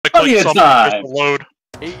Trivia time! Load.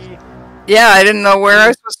 Yeah, I didn't know where I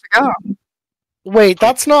was supposed to go. Wait,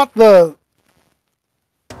 that's not the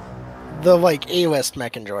like A-list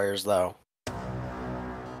Mech Enjoyers though.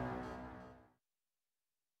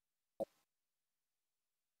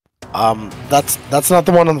 That's not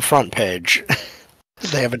the one on the front page.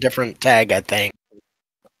 They have a different tag, I think.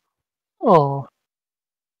 Oh.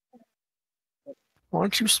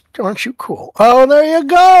 Aren't you cool? Oh, there you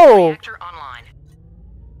go! Reactor online.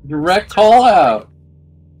 Direct call out.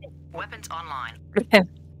 Weapons online.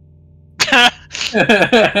 All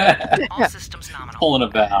All systems nominal. Pulling a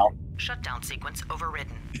valve. Shutdown sequence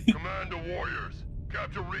overridden. Command to warriors.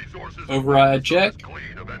 Capture resources. Override check.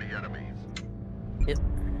 Clean of any enemies. Yep.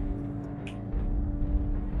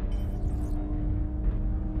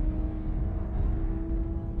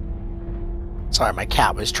 Sorry, my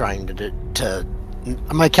cat was trying to.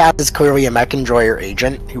 My cat is clearly a Mech Enjoyer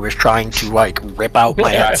agent who was trying to like rip out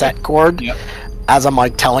my headset cord. Yep. As I'm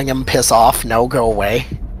like telling him, "Piss off, no, go away."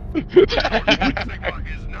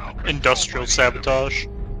 Industrial sabotage.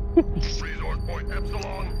 Resource point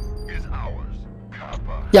Epsilon is ours.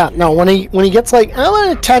 Kappa. Yeah, no. When he gets like, "I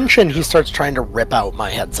want attention," he starts trying to rip out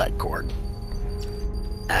my headset cord,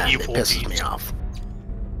 and Evil it pisses beast. me off.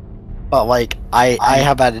 But like, I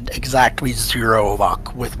have had exactly 0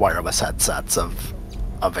 luck with wireless headsets of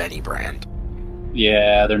any brand.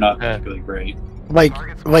 Yeah, they're not particularly great. Like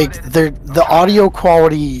the audio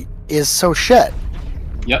quality is so shit.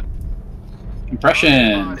 Yep.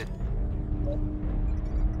 Compression.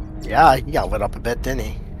 Yeah, he got lit up a bit, didn't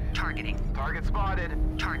he? Targeting. Target spotted.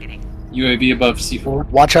 Targeting. UAV above C4.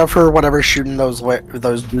 Watch out for whatever's shooting those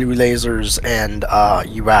blue lasers and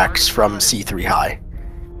UX from C3 high.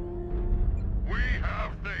 We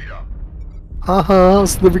have data.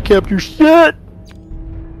 Sliver capture shit!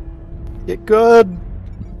 Get good!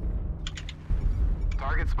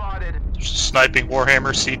 Target spotted. Sniping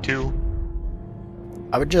Warhammer C2.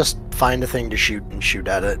 I would just find a thing to shoot and shoot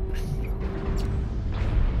at it.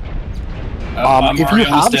 I'm If you already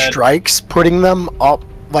have almost dead. strikes, putting them up,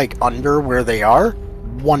 like, under where they are,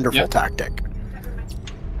 wonderful Yep. tactic.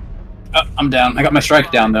 I'm down. I got my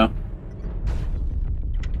strike down though.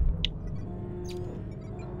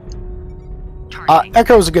 Targeting.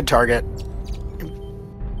 Echo's a good target.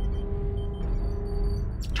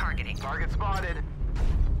 Targeting. Target spotted.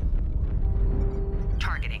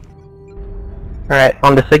 Targeting. Alright,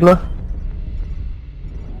 on to Sigma.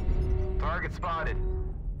 Target spotted.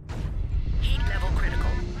 Heat level critical.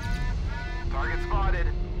 Target spotted.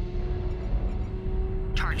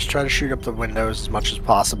 Just Targeting. try to shoot up the windows as much as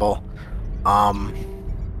possible.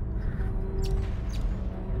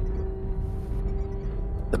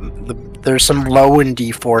 There's some low in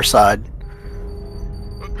D4 side.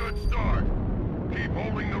 A good start. Keep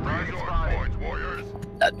holding the resource points, warriors.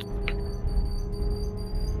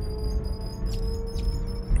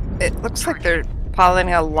 It looks like they're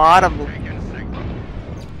piloting a lot of Taking Sigma.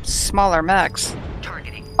 smaller mechs.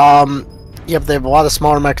 Targeting. Yep, they have a lot of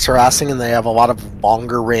smaller mechs harassing, and they have a lot of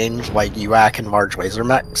longer range, like UAC and large laser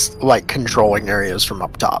mechs, like controlling areas from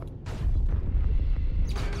up top.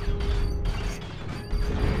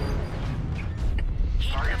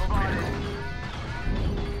 Heat level critical.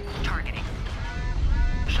 Targeting.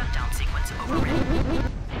 Shutdown sequence overridden.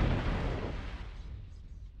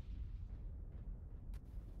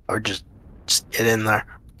 Or just get in there.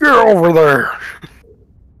 Get over there!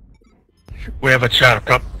 We have a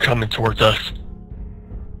shadow coming towards us.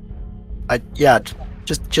 Yeah,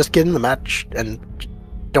 just get in the match and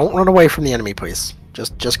don't run away from the enemy, please.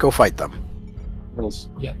 Just go fight them.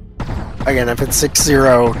 Yeah. Again, if it's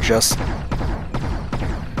 6-0, just...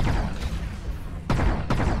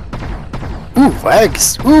 Ooh,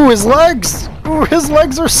 legs! Ooh, his legs! Ooh, his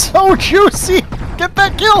legs are so juicy! Get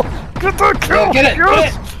that kill! Get that kill! Get it!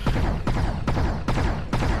 Yes! Get it!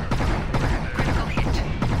 Critical hit.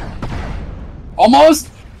 Almost.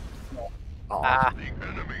 The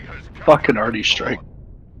enemy has Fucking arty strike.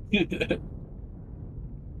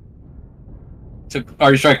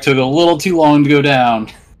 Arty strike took a little too long to go down.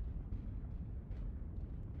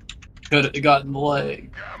 Could have gotten the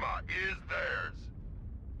leg. Gamma is theirs.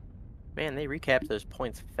 Man, they recap those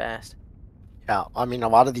points fast. Yeah, I mean, a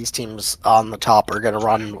lot of these teams on the top are going to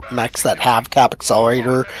run mechs that have cap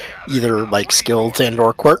accelerator, either like skills and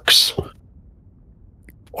or quirks.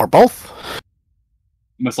 Or both.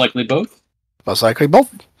 Most likely both. Most likely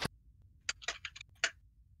both.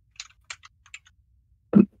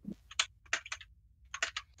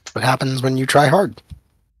 What happens when you try hard?